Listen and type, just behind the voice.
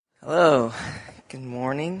Hello, good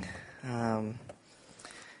morning. Good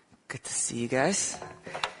to see you guys.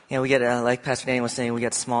 Yeah, we get, like Pastor Danny was saying, we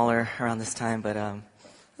get smaller around this time, but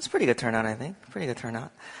it's a pretty good turnout, I think. Pretty good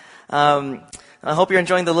turnout. I hope you're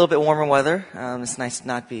enjoying the little bit warmer weather. It's nice to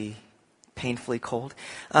not be painfully cold.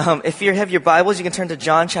 If you have your Bibles, you can turn to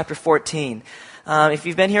John chapter 14. If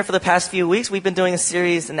you've been here for the past few weeks, we've been doing a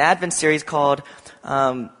series, an Advent series called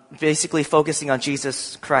basically focusing on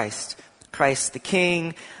Jesus Christ. Christ the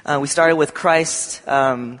King. We started with Christ,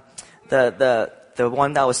 the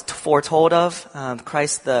one that was foretold of,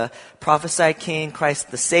 Christ the prophesied King, Christ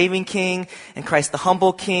the saving King, and Christ the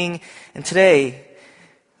humble King. And today,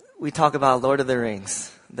 we talk about Lord of the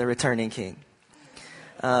Rings, the returning King.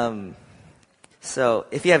 So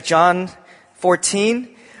if you have John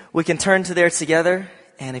 14, we can turn to there together.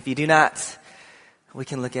 And if you do not, we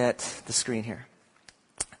can look at the screen here.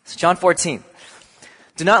 So John 14.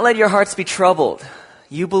 Do not let your hearts be troubled.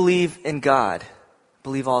 You believe in God.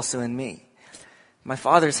 Believe also in me. My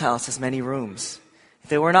Father's house has many rooms.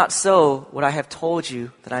 If it were not so, would I have told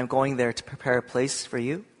you that I am going there to prepare a place for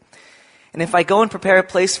you? And if I go and prepare a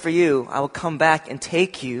place for you, I will come back and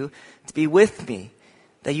take you to be with me,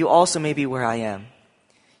 that you also may be where I am.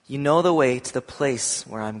 You know the way to the place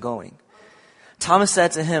where I'm going. Thomas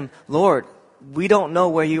said to him, Lord, we don't know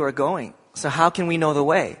where you are going, so how can we know the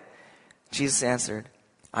way? Jesus answered,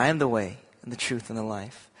 I am the way and the truth and the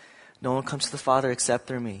life. No one comes to the Father except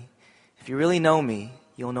through me. If you really know me,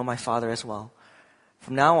 you will know my Father as well.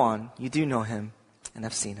 From now on, you do know him and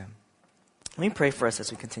have seen him. Let me pray for us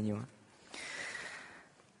as we continue on.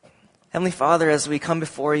 Heavenly Father, as we come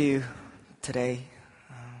before you today,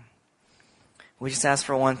 we just ask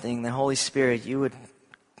for one thing, that Holy Spirit, you would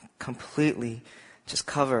completely just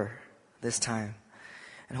cover this time.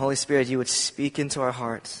 And Holy Spirit, you would speak into our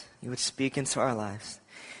hearts. You would speak into our lives.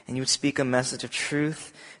 And you would speak a message of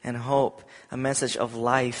truth and hope, a message of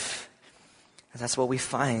life. And that's what we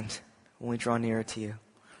find when we draw nearer to you.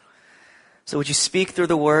 So would you speak through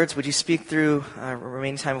the words? Would you speak through our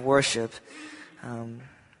remaining time of worship? And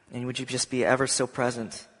would you just be ever so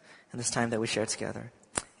present in this time that we share together?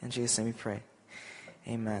 In Jesus' name we pray.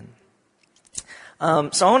 Amen.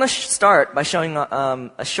 So I want to start by showing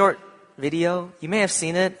a short video. You may have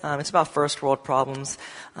seen it. It's about first world problems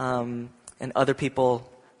and other people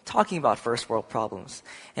talking about first world problems.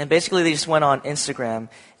 And basically they just went on Instagram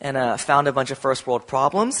and found a bunch of first world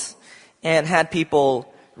problems and had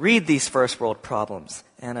people read these first world problems.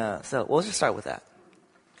 And so we'll just start with that.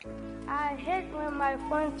 I hate when my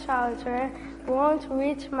phone charger won't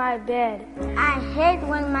reach my bed. I hate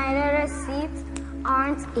when my leather seats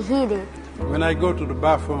aren't heated. When I go to the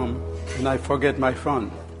bathroom and I forget my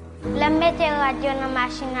phone. Le mette radio dans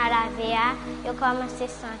machine à laver, yo commence à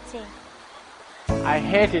sentir. I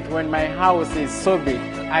hate it when my house is so big.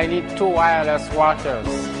 I need 2 wireless waters.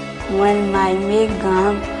 When my make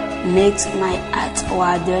gun makes my hot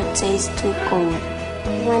water taste too cold.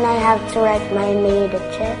 When I have to write my maid a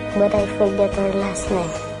check, but I forget her last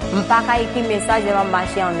name. M'pa ka écrit message devant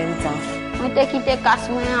marcher en même temps. Moi te quitte casse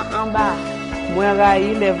moi en bas. Moi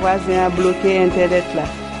raï les voisins a bloqué internet là.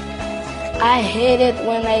 I hate it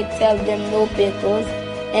when I tell them no pickles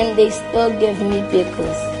and they still give me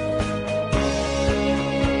pickles.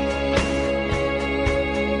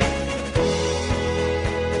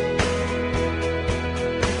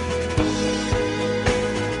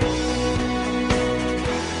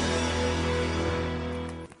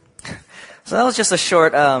 So that was just a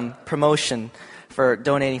short promotion for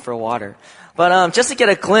donating for water. But just to get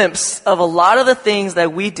a glimpse of a lot of the things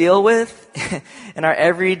that we deal with in our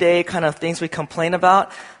everyday kind of things we complain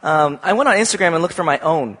about, I went on Instagram and looked for my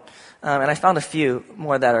own. And I found a few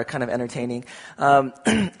more that are kind of entertaining.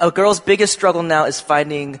 A girl's biggest struggle now is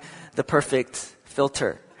finding the perfect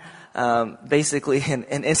filter. Basically an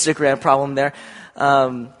Instagram problem there.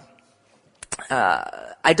 I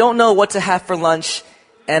don't know what to have for lunch,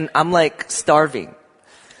 and I'm like starving.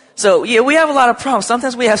 So yeah, we have a lot of problems.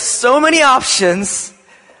 Sometimes we have so many options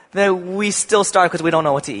that we still starve because we don't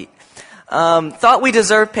know what to eat. Thought we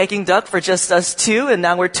deserved Peking duck for just us two, and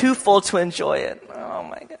now we're too full to enjoy it. Oh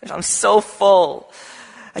my gosh, I'm so full.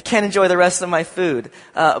 I can't enjoy the rest of my food.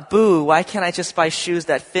 Boo, why can't I just buy shoes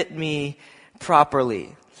that fit me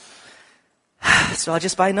properly? So I'll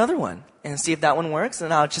just buy another one and see if that one works,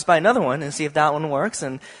 and I'll just buy another one and see if that one works,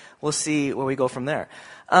 and we'll see where we go from there.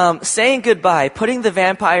 Saying goodbye, putting the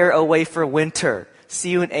vampire away for winter.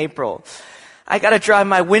 See you in April. I gotta drive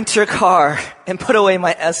my winter car and put away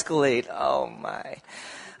my Escalade. Oh my.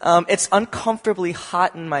 It's uncomfortably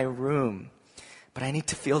hot in my room, but I need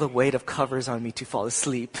to feel the weight of covers on me to fall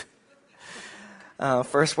asleep.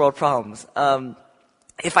 First world problems.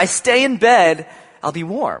 If I stay in bed, I'll be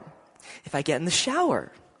warm. If I get in the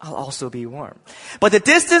shower, I'll also be warm. But the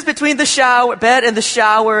distance between the bed and the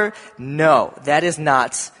shower, no, that is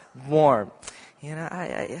not warm. You know,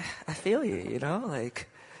 I feel you, you know, like,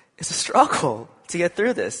 it's a struggle to get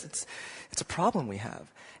through this. It's a problem we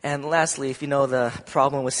have. And lastly, if you know the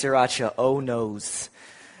problem with sriracha, oh noes.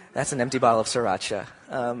 That's an empty bottle of sriracha.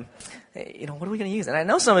 You know, what are we going to use? And I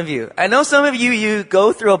know some of you, you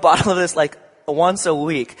go through a bottle of this like once a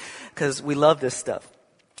week because we love this stuff.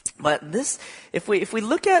 But this, if we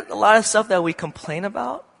look at a lot of stuff that we complain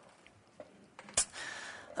about,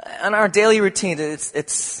 in our daily routine,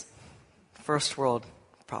 it's first world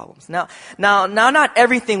problems. Now, not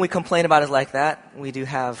everything we complain about is like that. We do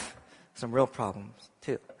have some real problems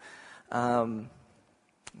too.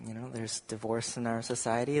 You know, there's divorce in our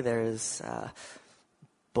society. There's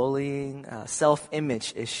bullying,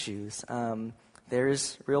 self-image issues.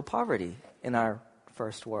 There's real poverty in our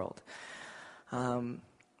first world.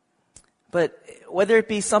 But whether it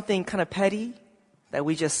be something kind of petty that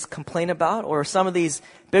we just complain about or some of these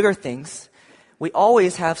bigger things, we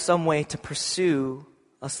always have some way to pursue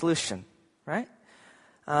a solution, right?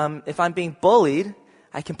 If I'm being bullied,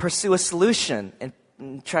 I can pursue a solution and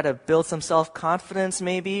try to build some self-confidence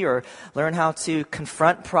maybe, or learn how to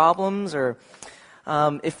confront problems, or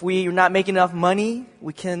if we're not making enough money,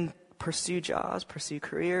 we can pursue jobs, pursue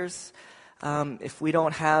careers. If we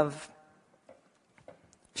don't have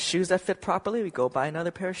shoes that fit properly, we go buy another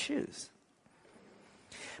pair of shoes.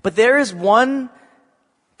 But there is one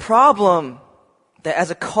problem that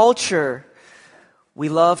as a culture, we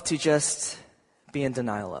love to just be in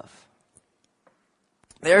denial of.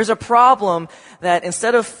 There's a problem that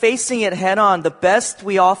instead of facing it head on, the best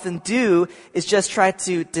we often do is just try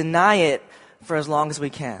to deny it for as long as we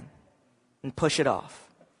can and push it off.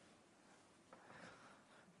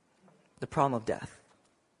 The problem of death.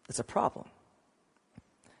 It's a problem.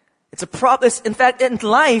 It's a problem. In fact, in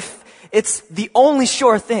life, it's the only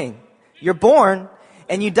sure thing. You're born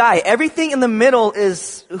and you die. Everything in the middle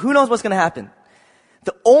is, who knows what's going to happen.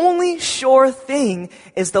 The only sure thing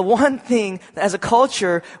is the one thing that as a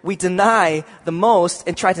culture we deny the most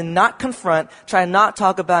and try to not confront, try to not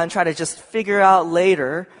talk about, and try to just figure out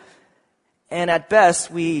later. And at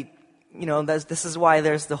best, this is why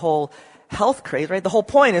there's the whole health craze, right? The whole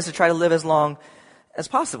point is to try to live as long as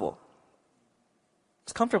possible.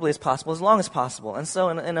 As comfortably as possible, as long as possible. And so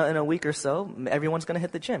in a week or so, everyone's going to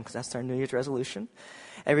hit the gym because that's their New Year's resolution.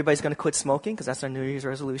 Everybody's going to quit smoking because that's their New Year's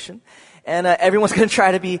resolution. And everyone's going to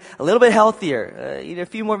try to be a little bit healthier, eat a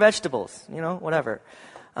few more vegetables, whatever.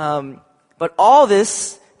 But all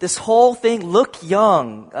this whole thing, look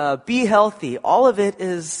young, be healthy, all of it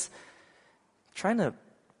is trying to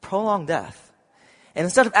prolong death. And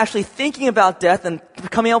instead of actually thinking about death and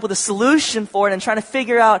coming up with a solution for it and trying to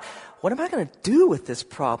figure out, what am I going to do with this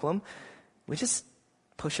problem? We just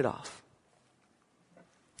push it off.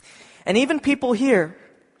 And even people here,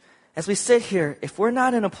 as we sit here, if we're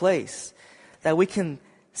not in a place that we can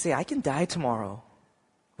say, I can die tomorrow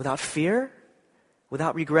without fear,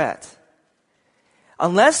 without regret.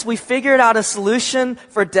 Unless we figured out a solution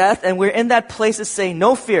for death and we're in that place to say,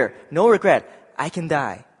 no fear, no regret, I can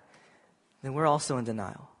die, then we're also in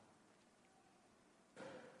denial.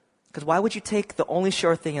 Because why would you take the only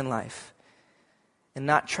sure thing in life and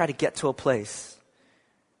not try to get to a place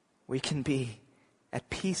where you can be at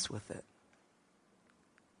peace with it?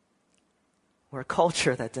 We're a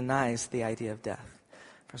culture that denies the idea of death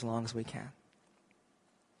for as long as we can.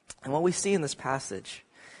 And what we see in this passage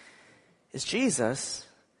is Jesus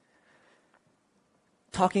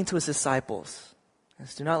talking to his disciples. He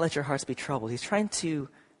says, do not let your hearts be troubled. He's trying to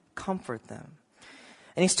comfort them.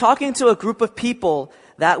 And he's talking to a group of people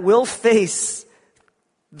that will face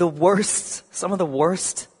some of the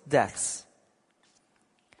worst deaths.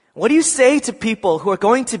 What do you say to people who are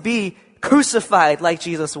going to be crucified like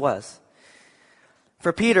Jesus was?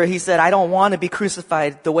 For Peter, he said, I don't want to be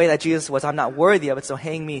crucified the way that Jesus was. I'm not worthy of it, so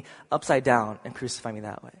hang me upside down and crucify me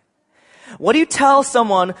that way. What do you tell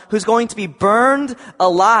someone who's going to be burned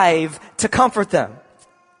alive to comfort them?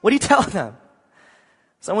 What do you tell them?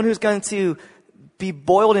 Someone who's going to be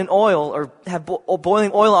boiled in oil or have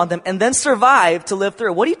boiling oil on them and then survive to live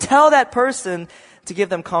through. What do you tell that person to give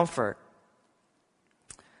them comfort?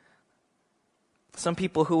 Some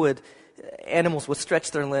people animals would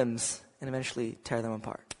stretch their limbs and eventually tear them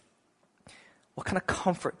apart. What kind of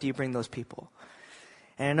comfort do you bring those people?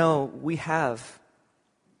 And I know we have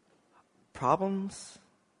problems,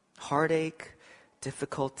 heartache,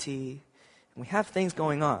 difficulty, and we have things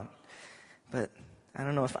going on, but I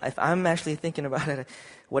don't know if I'm actually thinking about it,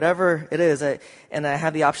 whatever it is, and I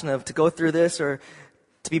have the option to go through this or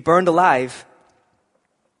to be burned alive,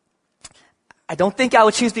 I don't think I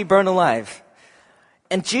would choose to be burned alive.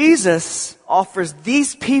 And Jesus offers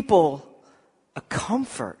these people a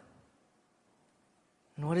comfort.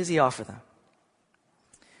 And what does he offer them?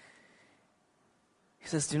 He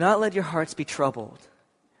says, do not let your hearts be troubled.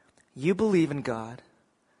 You believe in God.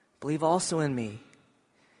 Believe also in me.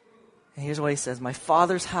 And here's what he says. My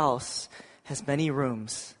Father's house has many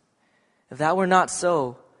rooms. If that were not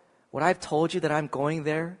so, would I have told you that I'm going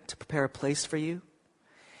there to prepare a place for you?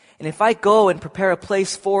 And if I go and prepare a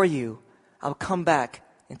place for you, I'll come back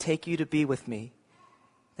and take you to be with me,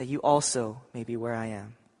 that you also may be where I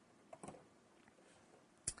am.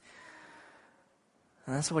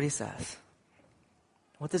 And that's what he says.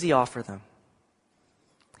 What does he offer them?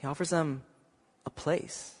 He offers them a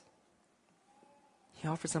place. He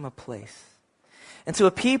offers them a place. And to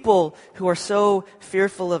a people who are so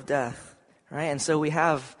fearful of death, right? And so we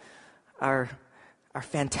have our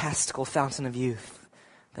fantastical fountain of youth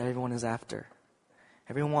that everyone is after.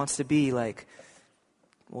 Everyone wants to be like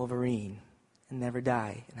Wolverine and never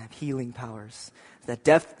die and have healing powers. That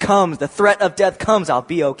death comes, the threat of death comes, I'll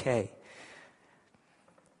be okay.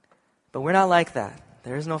 But we're not like that.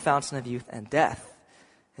 There is no fountain of youth, and death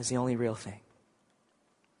is the only real thing.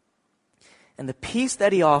 And the peace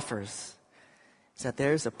that he offers is that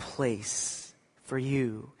there's a place for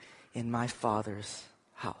you in my Father's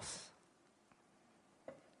house.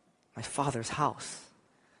 My Father's house.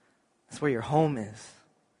 That's where your home is.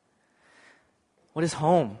 What is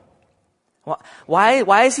home?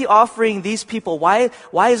 Why is he offering these people? Why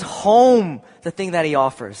is home the thing that he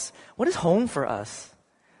offers? What is home for us?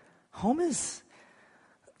 Home is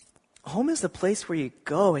the place where you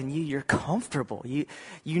go and you're comfortable. You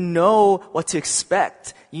know what to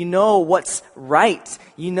expect. You know what's right.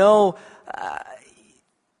 You know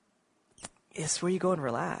it's where you go and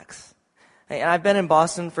relax. And I've been in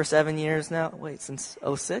Boston for 7 years now. Wait, since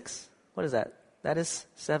 2006? What is that? That is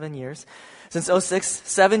 7 years. Since 2006,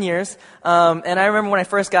 7 years. And I remember when I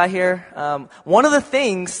first got here, one of the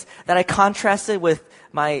things that I contrasted with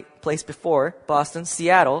my place before, Boston,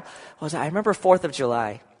 Seattle, was I remember 4th of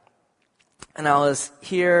July. And I was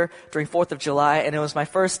here during 4th of July, and it was my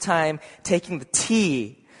first time taking the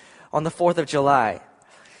T on the 4th of July.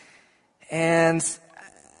 And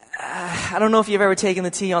I don't know if you've ever taken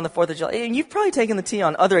the T on the 4th of July. And you've probably taken the T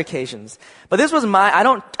on other occasions. But this was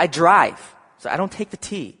I drive, so I don't take the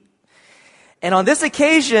T. And on this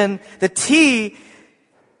occasion, the T,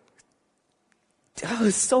 it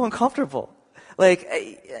was so uncomfortable. Like,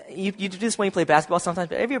 you do this when you play basketball sometimes,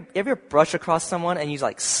 but have you ever brush across someone and you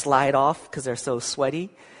like slide off because they're so sweaty?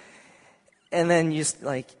 And then you just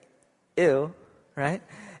like, ew, right?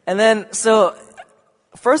 And then, so,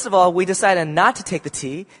 first of all, we decided not to take the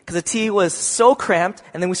T because the T was so cramped,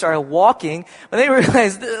 and then we started walking. But then we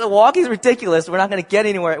realized walking is ridiculous. We're not going to get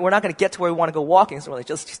anywhere. We're not going to get to where we want to go walking. So we're like,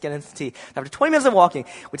 just get into the T. After 20 minutes of walking,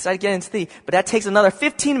 we decided to get into the T. But that takes another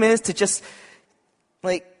 15 minutes to just,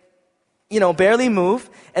 like, barely move.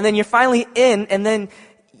 And then you're finally in, and then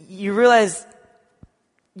you realize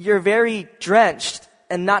you're very drenched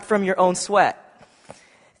and not from your own sweat.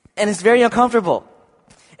 And it's very uncomfortable.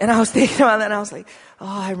 And I was thinking about that, and I was like,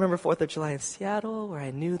 I remember 4th of July in Seattle, where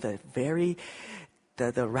I knew the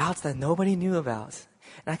routes that nobody knew about.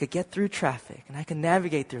 And I could get through traffic, and I could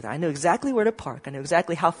navigate through that. I knew exactly where to park. I knew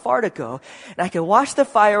exactly how far to go. And I could watch the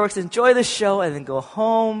fireworks, enjoy the show, and then go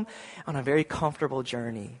home on a very comfortable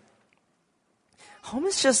journey. Home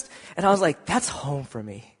is just, and I was like, that's home for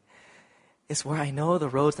me. It's where I know the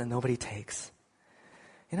roads that nobody takes.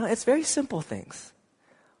 It's very simple things.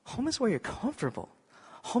 Home is where you're comfortable.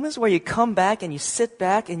 Home is where you come back and you sit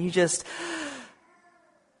back and you just,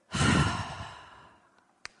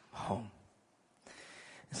 home.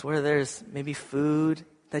 It's where there's maybe food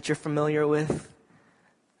that you're familiar with.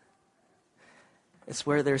 It's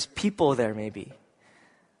where there's people there maybe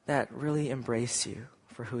that really embrace you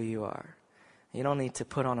for who you are. You don't need to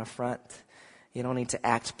put on a front. You don't need to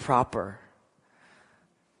act proper.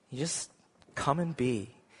 You just come and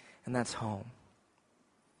be, and that's home.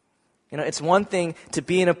 It's one thing to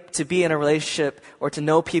be in a relationship or to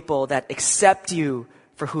know people that accept you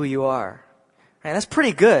for who you are. Right? That's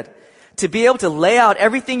pretty good. To be able to lay out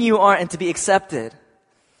everything you are and to be accepted.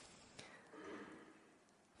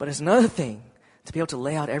 But it's another thing to be able to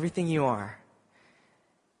lay out everything you are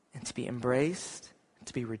and to be embraced,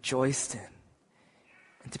 to be rejoiced in,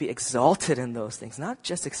 and to be exalted in those things. Not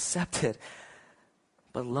just accepted,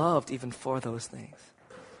 but loved even for those things.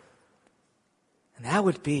 And that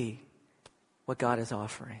would be what God is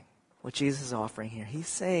offering, what Jesus is offering here. He's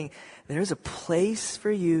saying, there's a place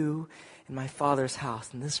for you in my Father's house.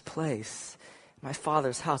 And this place, my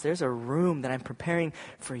Father's house. There's a room that I'm preparing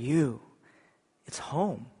for you. It's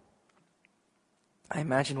home. I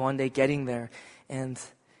imagine one day getting there and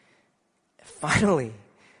finally,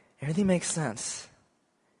 everything makes sense.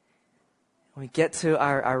 We get to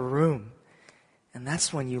our room, and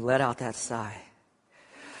that's when you let out that sigh.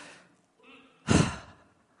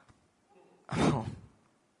 I'm home.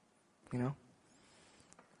 You know?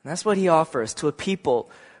 And that's what he offers to a people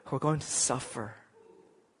who are going to suffer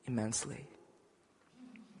immensely.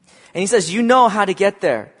 And he says, you know how to get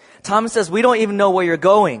there. Thomas says, we don't even know where you're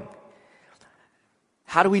going.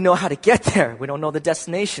 How do we know how to get there? We don't know the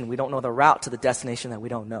destination. We don't know the route to the destination that we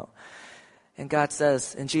don't know. And God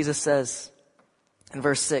says, and Jesus says in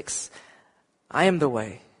verse 6, I am the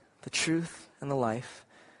way, the truth, and the life.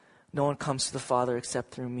 No one comes to the Father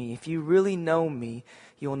except through me. If you really know me,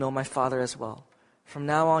 you will know my Father as well. From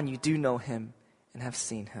now on, you do know him and have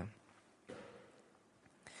seen him.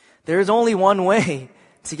 There is only one way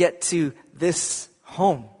to get to this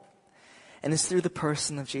home. And it's through the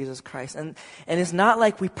person of Jesus Christ. And it's not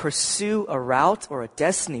like we pursue a route or a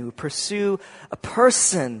destiny. We pursue a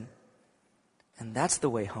person. And that's the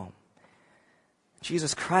way home.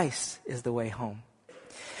 Jesus Christ is the way home.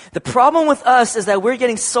 The problem with us is that we're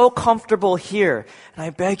getting so comfortable here. And I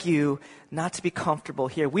beg you not to be comfortable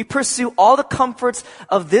here. We pursue all the comforts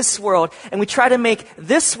of this world, and we try to make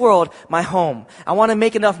this world my home. I want to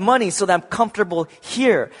make enough money so that I'm comfortable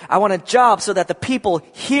here. I want a job so that the people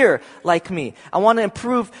here like me. I want to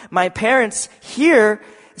improve my parents here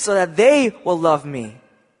so that they will love me.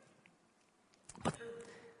 But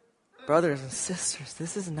brothers and sisters,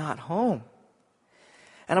 this is not home.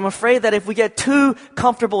 And I'm afraid that if we get too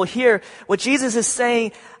comfortable here, what Jesus is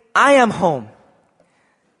saying, I am home.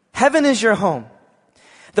 Heaven is your home.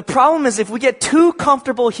 The problem is if we get too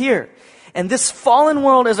comfortable here and this fallen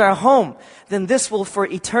world is our home, then this will for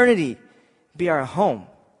eternity be our home.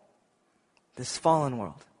 This fallen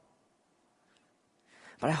world.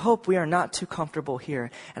 But I hope we are not too comfortable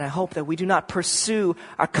here, and I hope that we do not pursue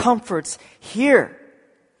our comforts here.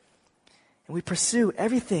 And we pursue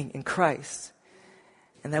everything in Christ.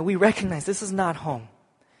 And that we recognize this is not home.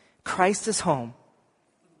 Christ is home.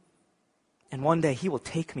 And one day he will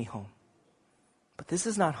take me home. But this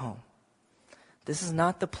is not home. This is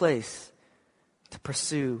not the place to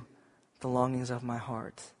pursue the longings of my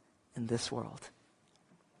heart in this world.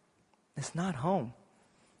 It's not home.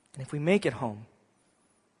 And if we make it home,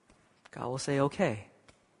 God will say, okay,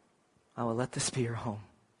 I will let this be your home.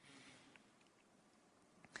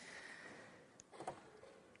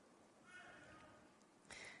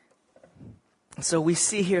 And so we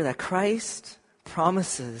see here that Christ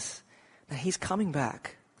promises that he's coming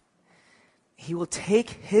back. He will take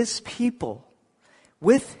his people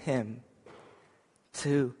with him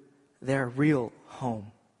to their real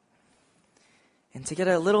home. And to get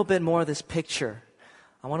a little bit more of this picture,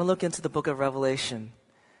 I want to look into the book of Revelation,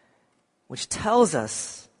 which tells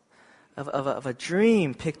us of a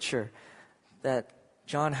dream picture that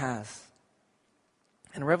John has.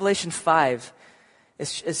 In Revelation 5,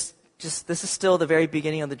 it's just, this is still the very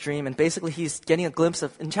beginning of the dream, and basically he's getting a glimpse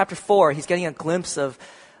of, in chapter 4, he's getting a glimpse of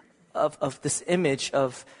this image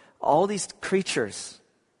of all these creatures,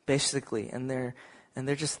 basically, and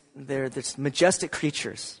they're just majestic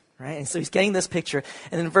creatures, right? And so he's getting this picture,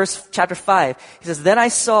 and in chapter 5, he says, Then I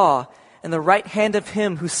saw in the right hand of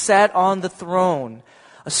him who sat on the throne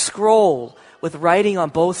a scroll with writing on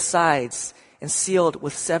both sides and sealed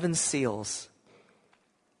with 7 seals.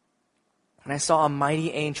 And I saw a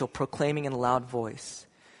mighty angel proclaiming in a loud voice,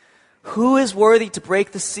 Who is worthy to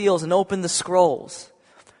break the seals and open the scrolls?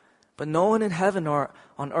 But no one in heaven or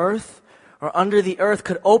on earth or under the earth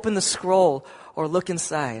could open the scroll or look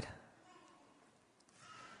inside.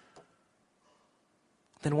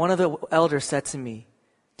 Then one of the elders said to me,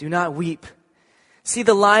 Do not weep. See,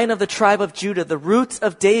 the Lion of the tribe of Judah, the Root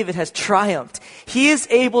of David, has triumphed. He is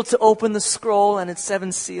able to open the scroll and its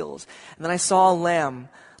 7 seals. And then I saw a lamb,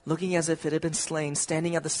 looking as if it had been slain,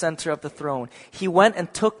 standing at the center of the throne. He went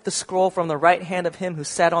and took the scroll from the right hand of him who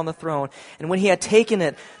sat on the throne. And when he had taken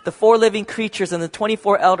it, the 4 living creatures and the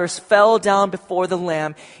 24 elders fell down before the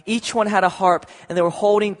Lamb. Each one had a harp, and they were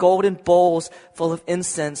holding golden bowls full of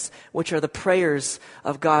incense, which are the prayers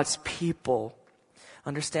of God's people.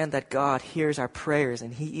 Understand that God hears our prayers,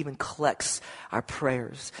 and he even collects our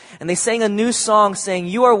prayers. And they sang a new song saying,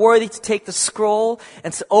 You are worthy to take the scroll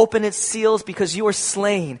and to open its seals, because you were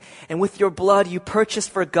slain. And with your blood you purchased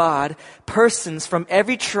for God persons from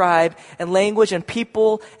every tribe and language and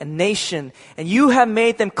people and nation. And you have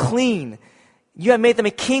made them clean. You have made them a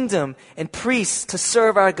kingdom and priests to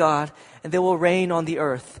serve our God, and they will reign on the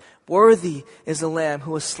earth. Worthy is the Lamb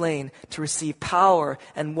who was slain to receive power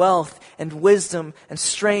and wealth and wisdom and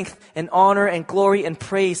strength and honor and glory and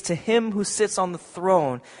praise. To him who sits on the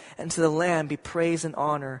throne and to the Lamb be praise and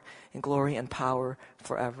honor and glory and power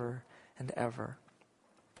forever and ever.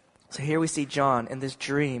 So here we see John in this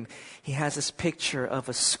dream. He has this picture of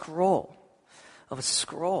a scroll.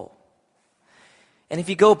 And if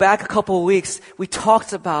you go back a couple of weeks, we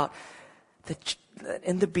talked about that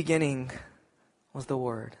in the beginning was the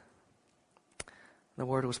Word. The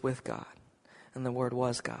Word was with God, and the Word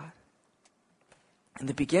was God. In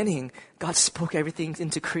the beginning, God spoke everything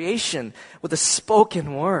into creation with a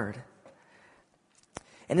spoken word.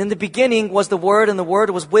 And in the beginning was the Word, and the Word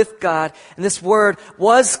was with God, and this Word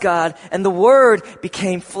was God, and the Word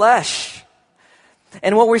became flesh.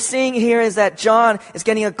 And what we're seeing here is that John is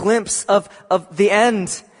getting a glimpse of the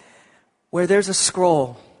end, where there's a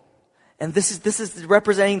scroll. And this is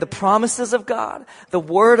representing the promises of God, the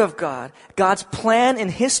Word of God, God's plan in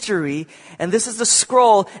history. And this is the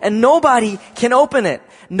scroll, and nobody can open it.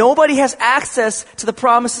 Nobody has access to the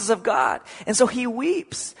promises of God. And so he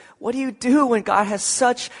weeps. What do you do when God has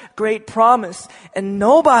such great promise and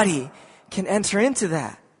nobody can enter into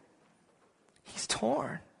that? He's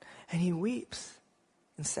torn and he weeps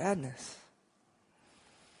in sadness.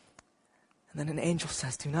 And then an angel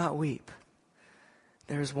says, "Do not weep.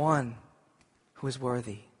 There is one who is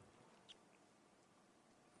worthy."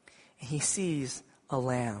 And he sees a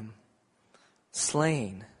lamb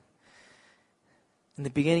slain. In the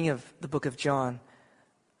beginning of the book of John,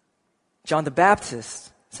 John the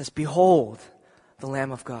Baptist says, "Behold, the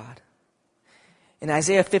Lamb of God." In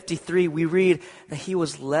Isaiah 53, we read that he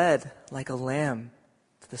was led like a lamb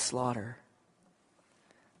to the slaughter.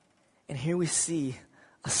 And here we see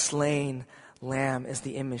a slain lamb is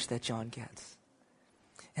the image that John gets.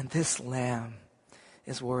 And this lamb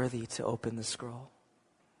is worthy to open the scroll.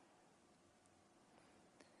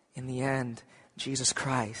 In the end, Jesus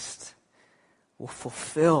Christ will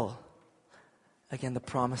fulfill, again, the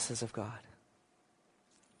promises of God.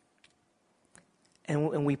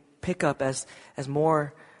 And we pick up as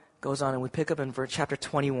more goes on, and we pick up in chapter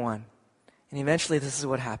 21. And eventually this is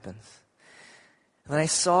what happens. "Then I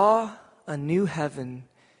saw a new heaven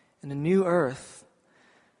and a new earth,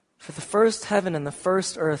 for the first heaven and the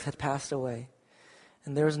first earth had passed away,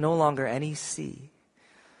 and there was no longer any sea.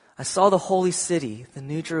 I saw the holy city, the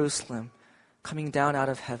new Jerusalem, coming down out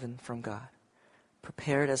of heaven from God,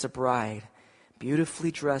 prepared as a bride,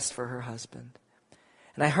 beautifully dressed for her husband.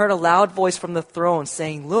 And I heard a loud voice from the throne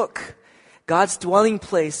saying, 'Look, God's dwelling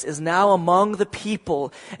place is now among the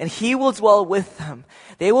people, and he will dwell with them.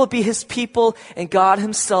 They will be his people, and God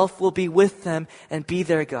himself will be with them and be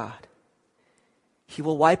their God. He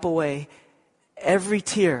will wipe away every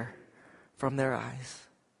tear from their eyes.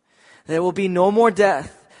 There will be no more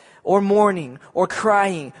death, or mourning, or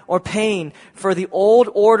crying, or pain, for the old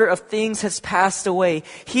order of things has passed away.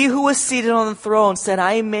 He who was seated on the throne said,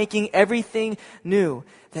 'I am making everything new.'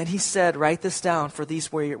 Then he said, 'Write this down, for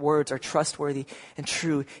these words are trustworthy and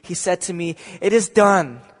true.' He said to me, 'It is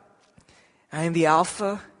done. I am the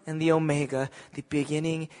Alpha and the Omega, the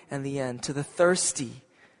beginning and the end. To the thirsty,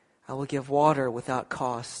 I will give water without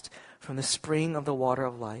cost from the spring of the water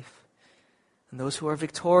of life. And those who are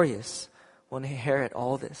victorious will inherit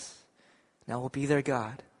all this. And I will be their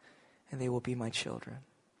God, and they will be my children.'"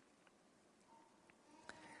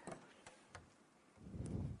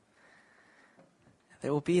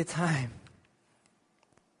 There will be a time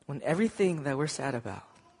when everything that we're sad about,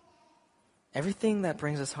 everything that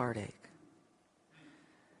brings us heartache,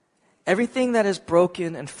 everything that is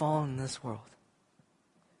broken and fallen in this world,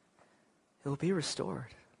 it will be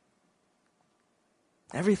restored.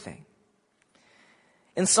 Everything.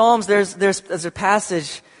 In Psalms, there's a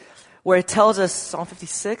passage where it tells us, Psalm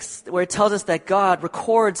 56, where it tells us that God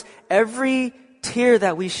records every tear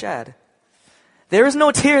that we shed. There is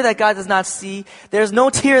no tear that God does not see. There is no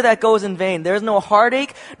tear that goes in vain. There is no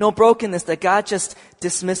heartache, no brokenness that God just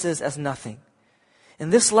dismisses as nothing. In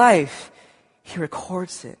this life, he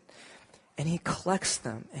records it, and he collects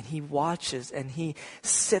them, and he watches, and he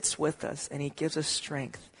sits with us, and he gives us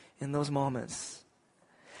strength in those moments.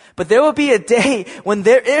 But there will be a day when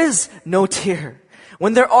there is no tear,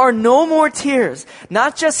 when there are no more tears.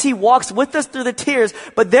 Not just he walks with us through the tears,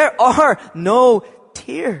 but there are no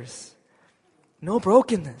tears, no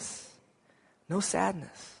brokenness, no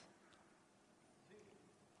sadness.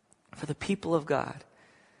 For the people of God,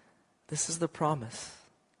 this is the promise,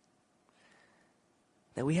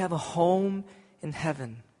 that we have a home in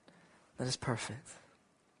heaven that is perfect.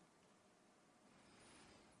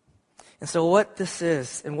 And so what this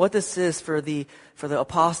is for the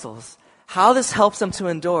apostles, How this helps them to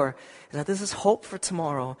endure is that this is hope for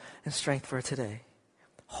tomorrow and strength for today.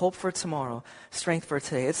 Hope for tomorrow, strength for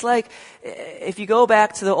today. It's like if you go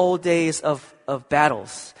back to the old days of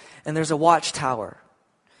battles, and there's a watchtower.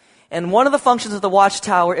 And one of the functions of the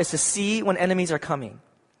watchtower is to see when enemies are coming.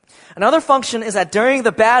 Another function is that during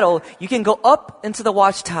the battle, you can go up into the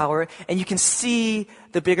watchtower and you can see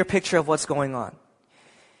the bigger picture of what's going on.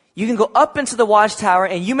 You can go up into the watchtower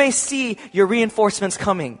and you may see your reinforcements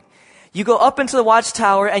coming. You go up into the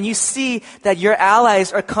watchtower and you see that your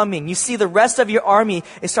allies are coming. You see the rest of your army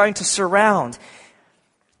is starting to surround.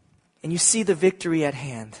 And you see the victory at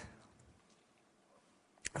hand.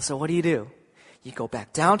 So what do? You go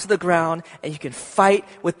back down to the ground and you can fight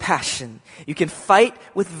with passion. You can fight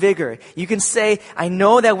with vigor. You can say, I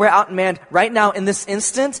know that we're outmanned right now in this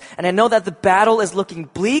instant, and I know that the battle is looking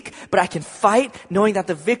bleak, but I can fight knowing that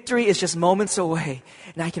the victory is just moments away.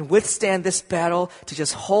 And I can withstand this battle to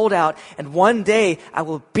just hold out, and one day I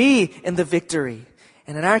will be in the victory.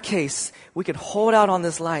 And in our case, we can hold out on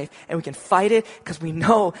this life and we can fight it because we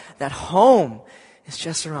know that home is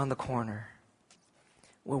just around the corner,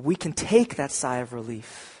 where we can take that sigh of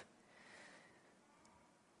relief.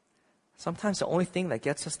 Sometimes the only thing that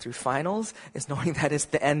gets us through finals is knowing that it's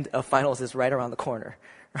the end of finals is right around the corner,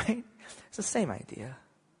 right? It's the same idea.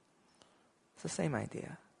 It's the same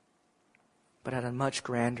idea, but at a much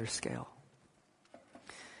grander scale.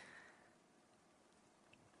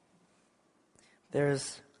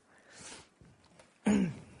 There's the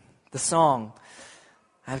song,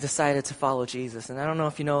 I've decided to follow Jesus. And I don't know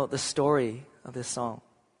if you know the story of this song,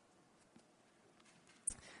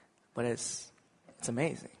 but it's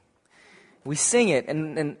amazing. We sing it,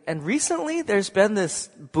 and recently there's been this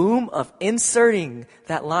boom of inserting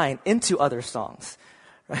that line into other songs,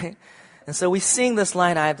 right? And so we sing this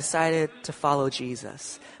line, I have decided to follow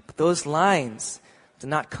Jesus. But those lines did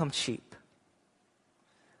not come cheap.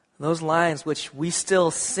 Those lines which we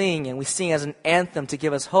still sing, and we sing as an anthem to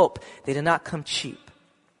give us hope, they did not come cheap.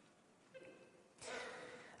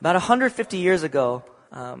 About 150 years ago,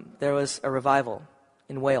 there was a revival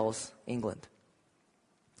in Wales, England.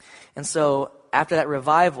 And so after that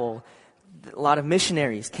revival, a lot of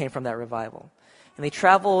missionaries came from that revival. And they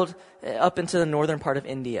traveled up into the northern part of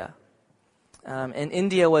India.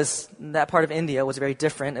 And that part of India was very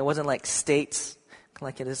different. It wasn't like states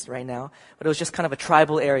like it is right now, but it was just kind of a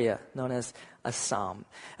tribal area known as Assam.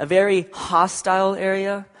 A very hostile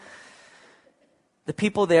area. The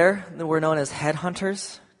people there were known as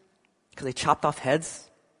headhunters because they chopped off heads.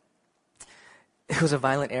 It was a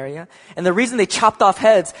violent area. And the reason they chopped off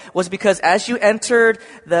heads was because as you entered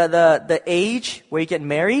the age where you get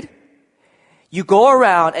married, you go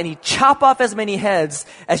around and you chop off as many heads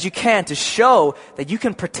as you can to show that you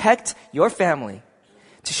can protect your family,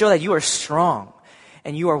 to show that you are strong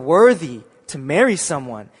and you are worthy to marry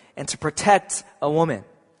someone and to protect a woman.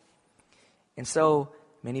 And so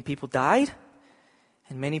many people died,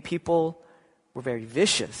 and many people were very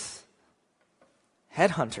vicious,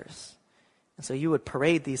 headhunters. And so you would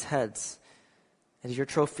parade these heads as your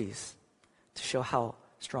trophies to show how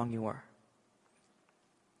strong you were.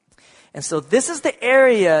 And so this is the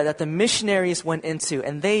area that the missionaries went into.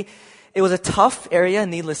 And it was a tough area,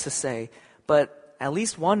 needless to say. But at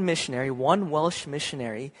least one missionary, one Welsh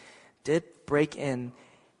missionary, did break in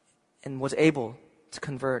and was able to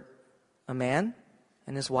convert a man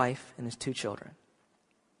and his wife and his 2 children.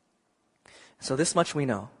 So this much we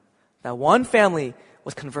know, that one family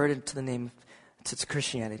was converted to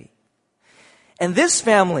Christianity. And this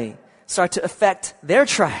family started to affect their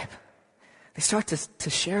tribe. They started to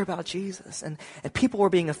share about Jesus. And people were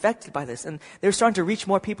being affected by this. And they were starting to reach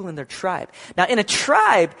more people in their tribe. Now, in a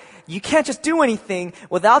tribe, you can't just do anything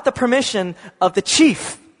without the permission of the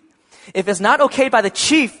chief. If it's not okay by the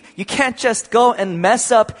chief, you can't just go and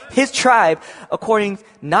mess up his tribe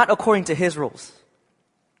not according to his rules.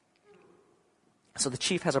 So the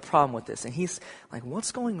chief has a problem with this, and he's like,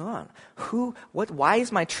 what's going on? Why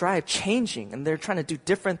is my tribe changing? And they're trying to do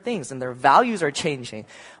different things, and their values are changing.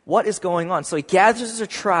 What is going on? So he gathers his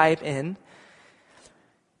tribe in,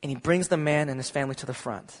 and he brings the man and his family to the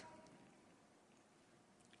front.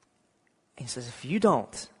 And he says, if you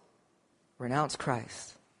don't renounce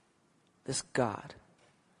Christ, this God,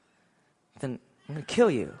 then I'm going to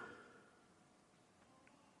kill you.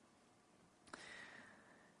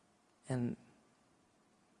 And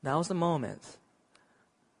that was the moment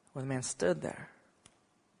when the man stood there.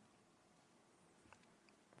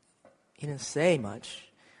 He didn't say much,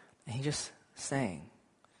 and he just sang.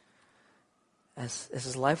 As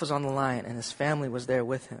his life was on the line and his family was there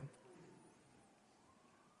with him.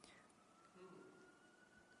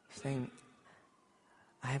 Saying,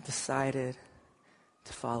 I have decided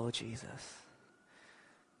to follow Jesus.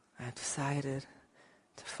 I have decided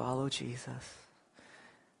to follow Jesus.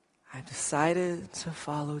 I've decided to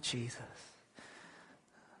follow Jesus.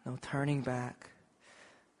 No turning back.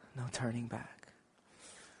 No turning back.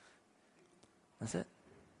 That's it.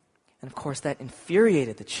 And of course, that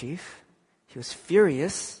infuriated the chief. He was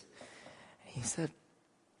furious. He said,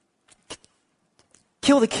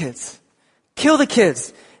 kill the kids. Kill the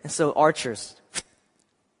kids. And so archers.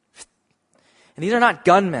 And these are not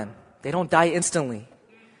gunmen. They don't die instantly.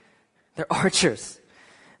 They're archers.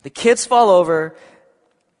 The kids fall over,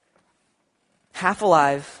 half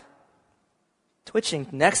alive, twitching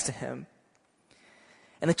next to him.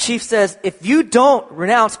 And the chief says, if you don't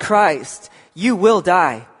renounce Christ, you will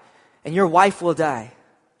die. And your wife will die.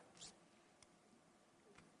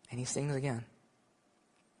 And he sings again.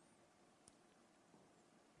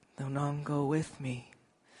 Though none go with me,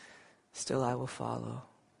 still I will follow.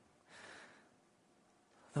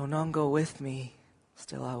 Though none go with me,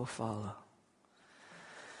 still I will follow.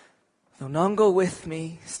 Though none go with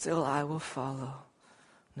me, still I will follow.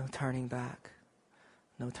 No turning back.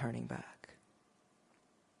 No turning back.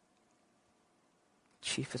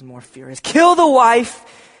 Chief is more furious. Kill the wife!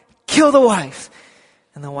 Kill the wife!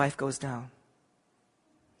 And the wife goes down.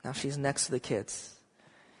 Now she's next to the kids.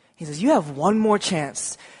 He says, you have one more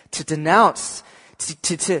chance to denounce,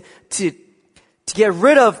 to get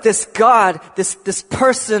rid of this God, this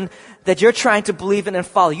person that you're trying to believe in and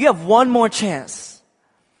follow. You have one more chance.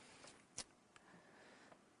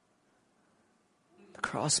 The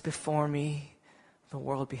cross before me, the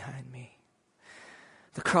world behind me.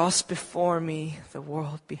 The cross before me, the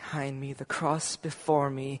world behind me. The cross before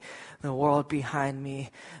me, the world behind me.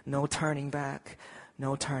 No turning back,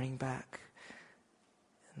 no turning back.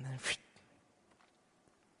 And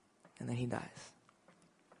then he dies.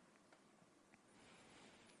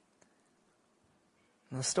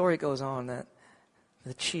 And the story goes on that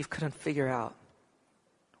the chief couldn't figure out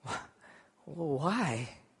why.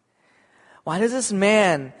 Why does this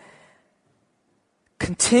man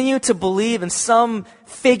continue to believe in some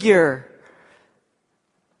figure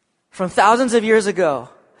from thousands of years ago?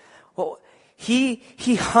 Well, he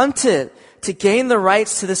hunted to gain the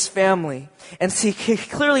rights to this family. And he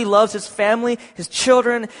clearly loves his family, his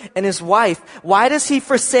children, and his wife. Why does he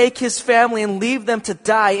forsake his family and leave them to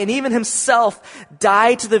die, and even himself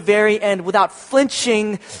die to the very end without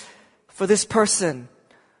flinching for this person,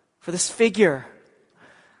 for this figure?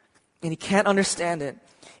 And he can't understand it.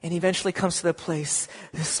 And he eventually comes to the place,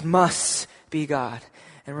 this must be God.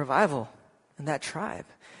 And revival in that tribe.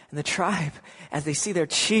 And the tribe, as they see their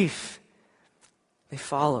chief, they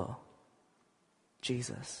follow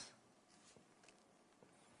Jesus.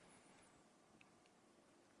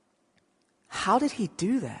 How did he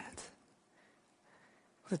do that?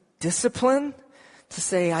 The discipline to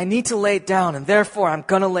say, I need to lay it down, and therefore I'm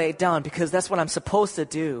going to lay it down because that's what I'm supposed to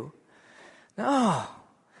do. No.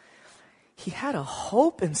 He had a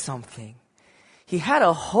hope in something. He had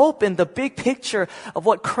a hope in the big picture of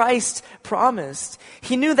what Christ promised.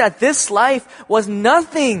 He knew that this life was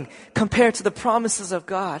nothing compared to the promises of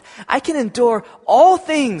God. I can endure all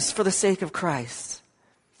things for the sake of Christ.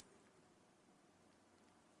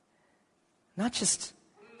 Not just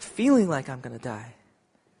feeling like I'm going to die.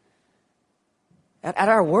 At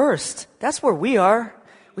our worst, that's where we are.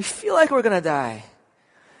 We feel like we're going to die.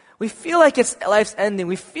 We feel like life's ending.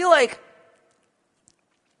 We feel like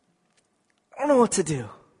I don't know what to do.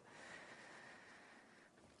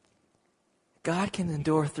 God can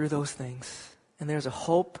endure through those things. And there's a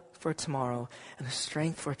hope for tomorrow and a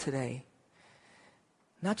strength for today.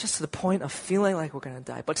 Not just to the point of feeling like we're going to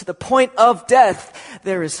die, but to the point of death,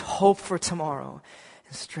 there is hope for tomorrow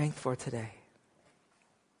and strength for today.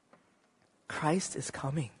 Christ is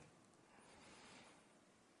coming.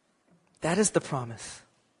 That is the promise.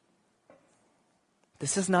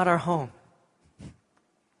 This is not our home.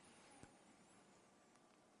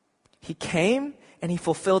 He came and he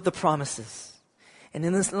fulfilled the promises. And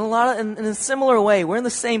in a similar way, we're in the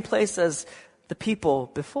same place as the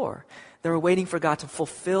people before. They were waiting for God to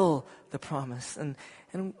fulfill the promise. And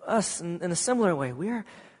us, in a similar way,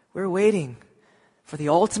 we're waiting for the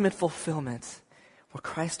ultimate fulfillment where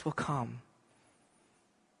Christ will come.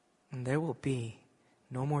 And there will be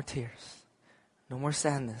no more tears, no more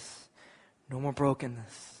sadness, no more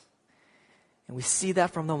brokenness. And we see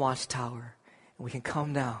that from the watchtower. And we can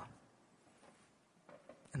come down.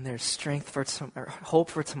 And there's hope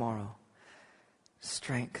for tomorrow.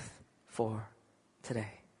 Strength for today.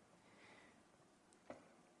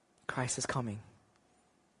 Christ is coming.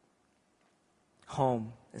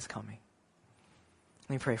 Home is coming. Let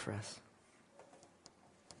me pray for us.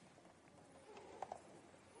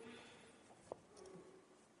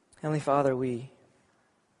 Heavenly Father, we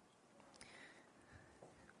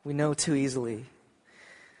know too easily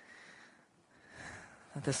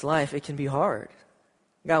that this life, it can be hard.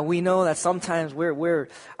 God, we know that sometimes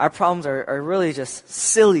our problems are really just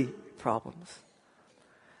silly problems.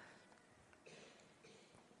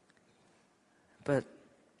 But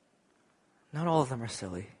not all of them are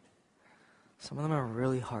silly. Some of them are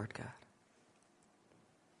really hard, God.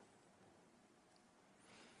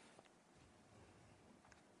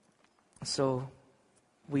 So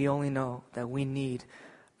we only know that we need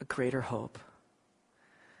a greater hope.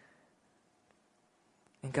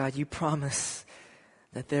 And God, you promise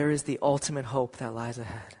that there is the ultimate hope that lies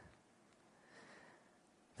ahead.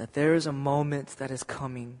 That there is a moment that is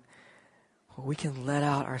coming where we can let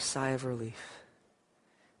out our sigh of relief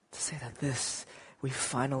to say that we've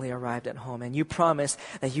finally arrived at home. And you promise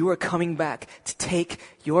that you are coming back to take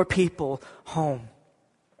your people home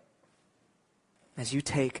as you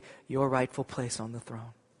take your rightful place on the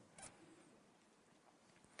throne.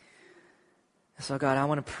 And so God, I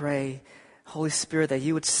want to pray, Holy Spirit, that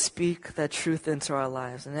you would speak that truth into our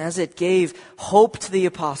lives. And as it gave hope to the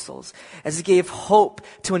apostles, as it gave hope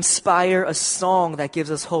to inspire a song that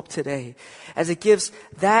gives us hope today, as it gives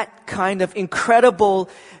that kind of incredible,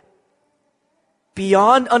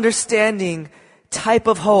 beyond understanding type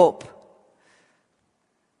of hope,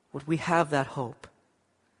 would we have that hope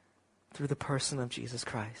through the person of Jesus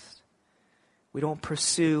Christ? We don't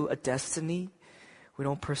pursue a destiny. We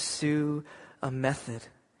don't pursue a method.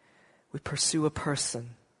 We pursue a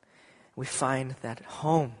person. We find that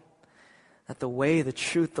home, that the way, the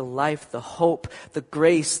truth, the life, the hope, the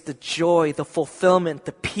grace, the joy, the fulfillment,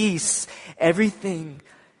 the peace, everything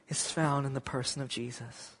is found in the person of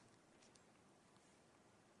Jesus.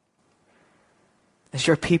 As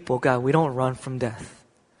your people, God, we don't run from death.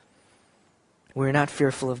 We're not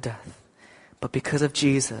fearful of death. But because of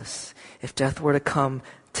Jesus, if death were to come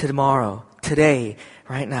tomorrow, today,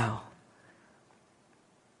 right now,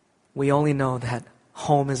 we only know that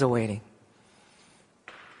home is awaiting.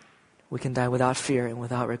 We can die without fear and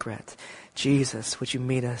without regret. Jesus, would you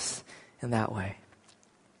meet us in that way?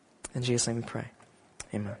 In Jesus' name we pray.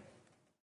 Amen.